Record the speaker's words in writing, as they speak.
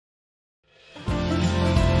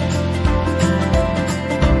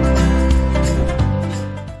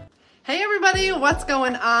everybody, what's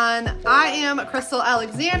going on? I am Crystal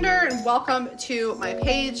Alexander and welcome to my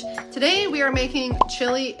page. Today we are making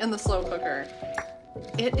chili in the slow cooker.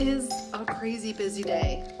 It is a crazy busy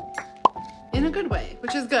day in a good way,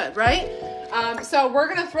 which is good, right? So we're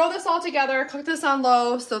gonna throw this all together, cook this on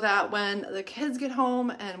low so that when the kids get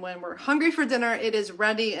home and when we're hungry for dinner, it is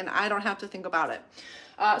ready and I don't have to think about it.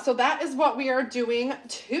 So that is what we are doing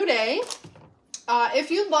today.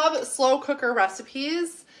 If you love slow cooker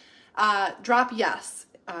recipes, drop yes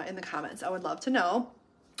in the comments. I would love to know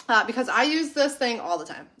because I use this thing all the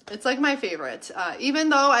time. It's like my favorite. Even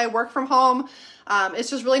though I work from home, it's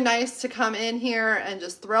just really nice to come in here and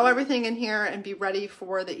just throw everything in here and be ready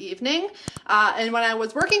for the evening. And when I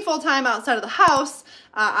was working full-time outside of the house,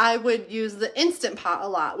 I would use the Instant Pot a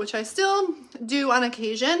lot, which I still do on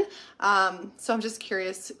occasion. So I'm just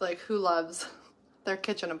curious, like, who loves their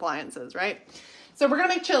kitchen appliances, right? So we're gonna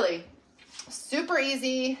make chili. Super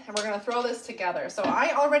easy, and we're gonna throw this together. So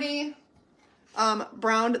I already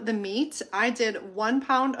browned the meat. I did 1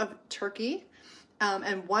 pound of turkey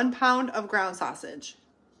and 1 pound of ground sausage.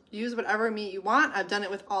 Use whatever meat you want. I've done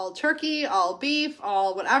it with all turkey, all beef,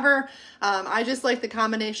 all whatever. I just like the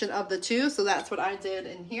combination of the two, so that's what I did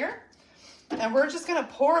in here. And we're just gonna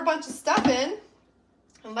pour a bunch of stuff in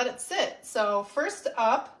and let it sit. So first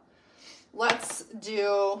up, let's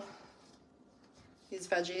do these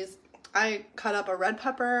veggies. I cut up a red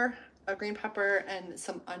pepper, a green pepper, and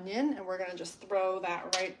some onion, and we're gonna just throw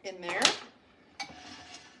that right in there. I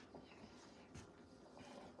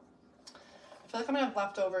feel like I'm gonna have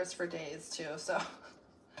leftovers for days too, so,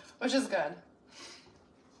 which is good.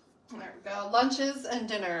 There we go, lunches and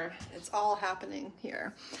dinner. It's all happening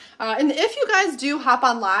here. And if you guys do hop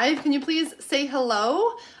on live, can you please say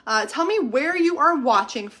hello? Tell me where you are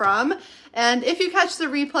watching from. And if you catch the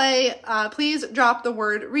replay, please drop the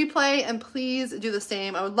word replay and please do the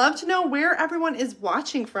same. I would love to know where everyone is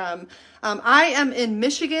watching from. I am in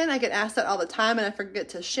Michigan. I get asked that all the time and I forget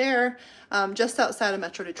to share, just outside of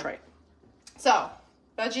Metro Detroit. So,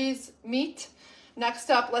 veggies, meat. Next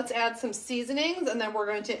up, let's add some seasonings, and then we're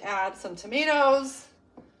going to add some tomatoes.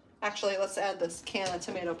 Actually, let's add this can of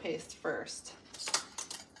tomato paste first.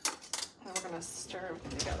 And we're gonna stir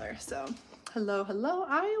everything together. So, hello, hello,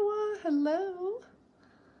 Iowa, hello.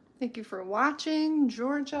 Thank you for watching,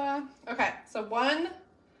 Georgia. Okay, so 1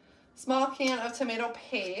 small can of tomato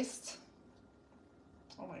paste.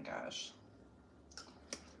 Oh my gosh.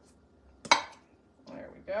 There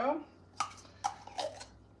we go.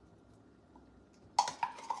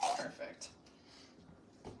 Perfect.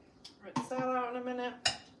 Rinse that out in a minute.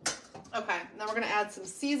 Okay, now we're gonna add some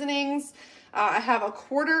seasonings. I have a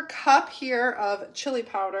 1/4 cup here of chili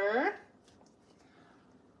powder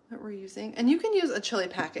that we're using. And you can use a chili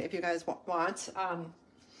packet if you guys want.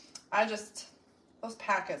 Those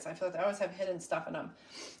packets, I feel like they always have hidden stuff in them.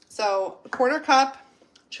 So 1/4 cup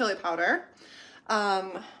chili powder.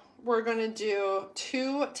 We're gonna do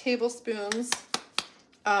 2 tablespoons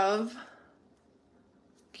of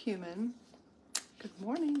cumin. Good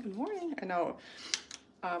morning, good morning. I know,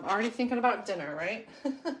 already thinking about dinner, right?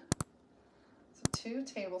 So 2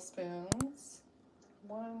 tablespoons,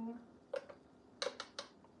 1,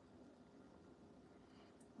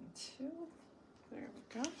 2, there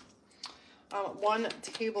we go. 1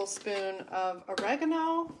 tablespoon of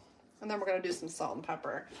oregano, and then we're gonna do some salt and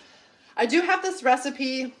pepper. I do have this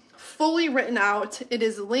recipe fully written out. It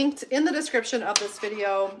is linked in the description of this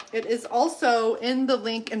video. It is also in the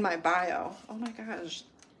link in my bio. Oh my gosh.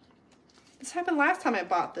 This happened last time I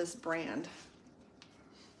bought this brand.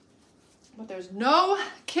 But there's no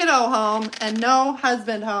kiddo home and no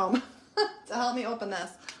husband home to help me open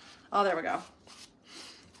this. Oh, there we go.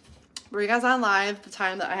 Were you guys on live the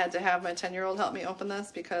time that I had to have my 10-year-old help me open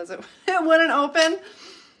this because it wouldn't open?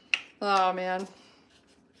 Oh man.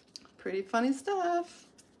 Pretty funny stuff.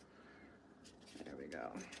 There we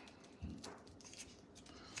go.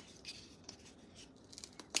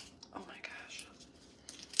 Oh my gosh.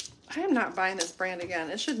 I am not buying this brand again.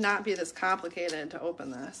 It should not be this complicated to open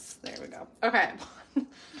this. There we go. Okay.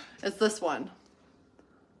 It's this one.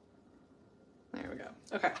 There we go.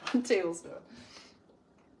 Okay. 1 tablespoon.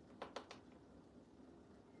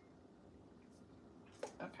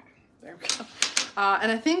 Okay. There we go.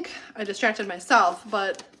 And I think I distracted myself,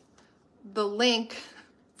 but the link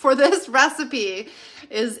for this recipe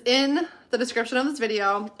is in the description of this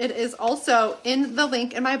video. It is also in the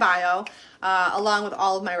link in my bio, along with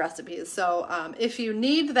all of my recipes. So if you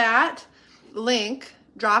need that link,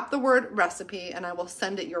 drop the word recipe and I will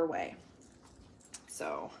send it your way.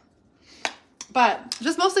 So but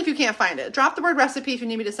just mostly if you can't find it. Drop the word recipe if you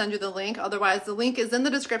need me to send you the link. Otherwise, the link is in the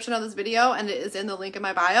description of this video and it is in the link in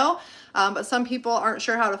my bio. But some people aren't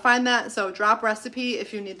sure how to find that, so drop recipe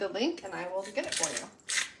if you need the link and I will get it for you.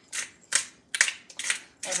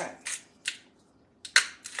 Okay.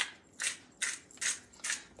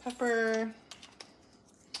 Pepper,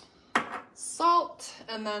 salt,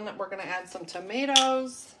 and then we're gonna add some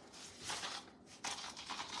tomatoes.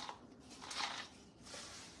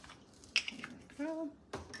 A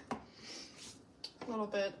little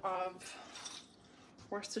bit of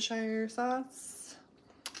Worcestershire sauce.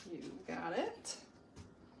 You got it.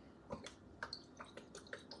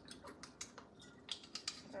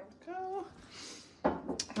 There we go.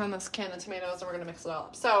 And this can of tomatoes, and we're gonna mix it all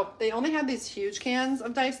up. So they only have these huge cans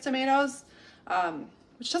of diced tomatoes,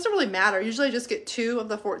 which doesn't really matter. Usually I just get 2 of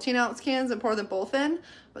the 14-ounce cans and pour them both in,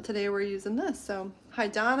 but today we're using this. So hi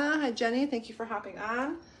Donna, hi Jenny, thank you for hopping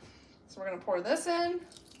on. So we're gonna pour this in.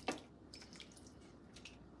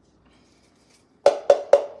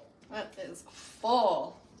 That is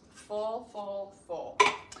full.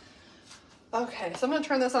 Okay, so I'm gonna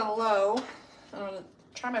turn this on low. I'm gonna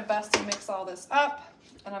try my best to mix all this up,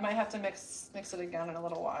 and I might have to mix it again in a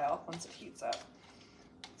little while once it heats up.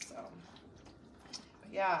 So,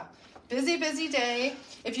 yeah, busy day.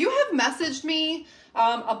 If you have messaged me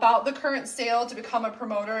about the current sale to become a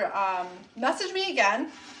promoter, message me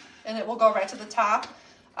again, and it will go right to the top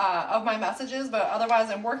of my messages. But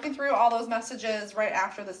otherwise, I'm working through all those messages right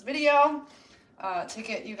after this video to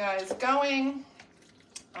get you guys going.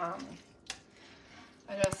 I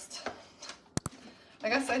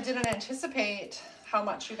guess I didn't anticipate how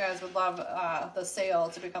much you guys would love the sale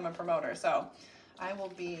to become a promoter. So I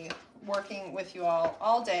will be working with you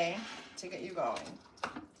all day to get you going.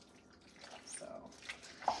 So,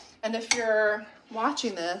 and if you're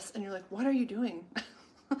watching this and you're like, what are you doing?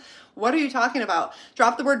 What are you talking about?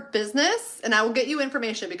 Drop the word business and I will get you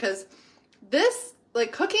information, because this,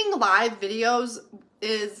 like, cooking live videos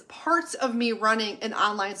is parts of me running an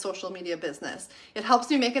online social media business. It helps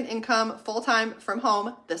me make an income full-time from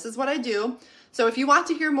home. This is what I do. So if you want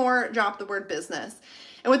to hear more, drop the word business.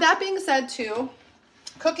 And with that being said too,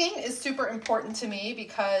 cooking is super important to me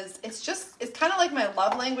because it's kind of like my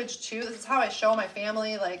love language too. This is how I show my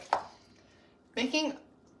family, like, making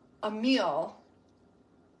a meal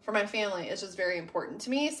for my family is just very important to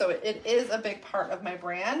me. So it is a big part of my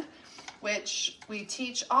brand, which we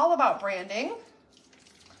teach all about branding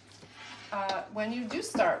when you do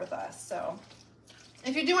start with us. So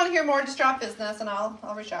if you do want to hear more, just drop business and I'll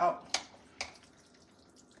reach out.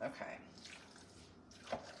 Okay.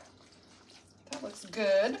 That looks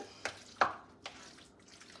good.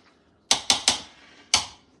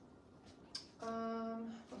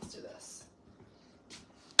 Let's do this.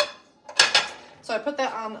 So I put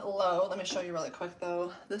that on low. Let me show you really quick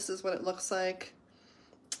though. This is what it looks like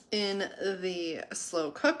in the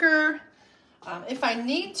slow cooker. If I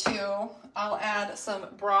need to, I'll add some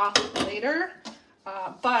broth later,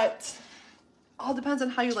 but all depends on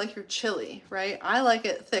how you like your chili, right? I like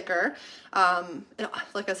it thicker,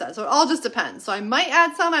 like I said, so it all just depends. So I might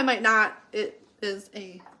add some, I might not. It is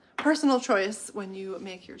a personal choice when you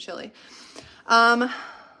make your chili. So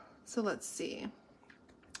let's see.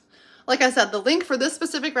 Like I said, the link for this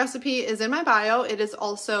specific recipe is in my bio. It is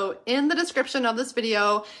also in the description of this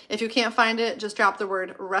video. If you can't find it, just drop the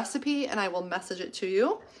word recipe and I will message it to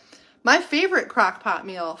you. My favorite crock pot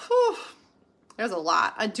meal, whew, there's a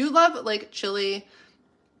lot. I do love like chili,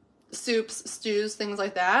 soups, stews, things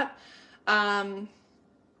like that.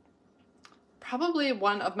 Probably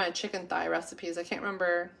one of my chicken thigh recipes. I can't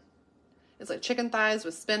remember. It's like chicken thighs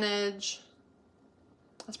with spinach.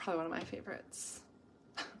 That's probably one of my favorites.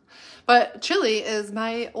 But chili is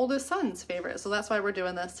my oldest son's favorite, so that's why we're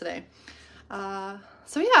doing this today.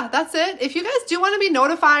 So yeah, that's it. If you guys do want to be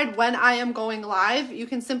notified when I am going live, you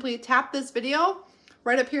can simply tap this video.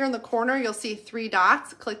 Right up here in the corner, you'll see 3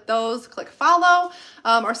 dots. Click those, click follow,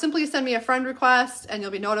 or simply send me a friend request and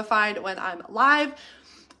you'll be notified when I'm live.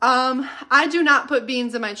 I do not put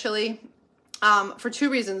beans in my chili for 2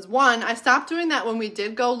 reasons. 1, I stopped doing that when we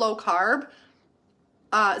did go low carb.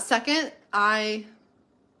 2nd, I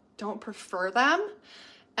don't prefer them.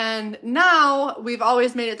 And now we've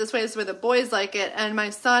always made it this way, this way the boys like it, and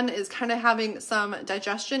my son is kind of having some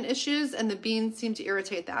digestion issues and the beans seem to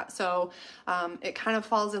irritate that. So it kind of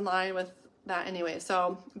falls in line with that anyway.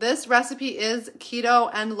 So this recipe is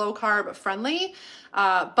keto and low carb friendly,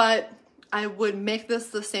 but I would make this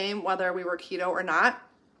the same whether we were keto or not.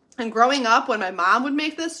 And growing up, when my mom would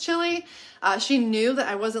make this chili, she knew that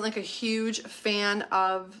I wasn't like a huge fan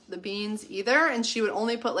of the beans either. And she would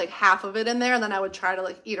only put like half of it in there and then I would try to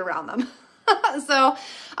like eat around them. So,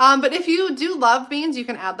 but if you do love beans, you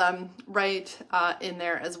can add them right in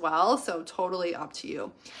there as well. So totally up to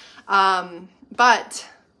you. But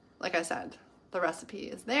like I said, the recipe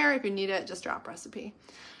is there. If you need it, just drop recipe.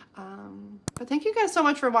 But thank you guys so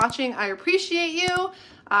much for watching. I appreciate you.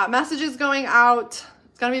 Messages going out.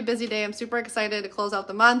 It's gonna be a busy day. I'm super excited to close out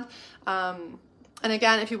the month. And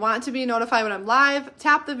again, if you want to be notified when I'm live,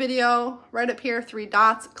 tap the video right up here, 3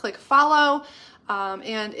 dots, click follow.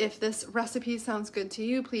 And if this recipe sounds good to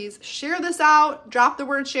you, please share this out, drop the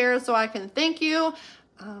word share so I can thank you.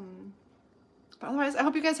 But otherwise, I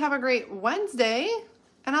hope you guys have a great Wednesday,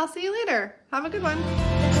 and I'll see you later. Have a good one.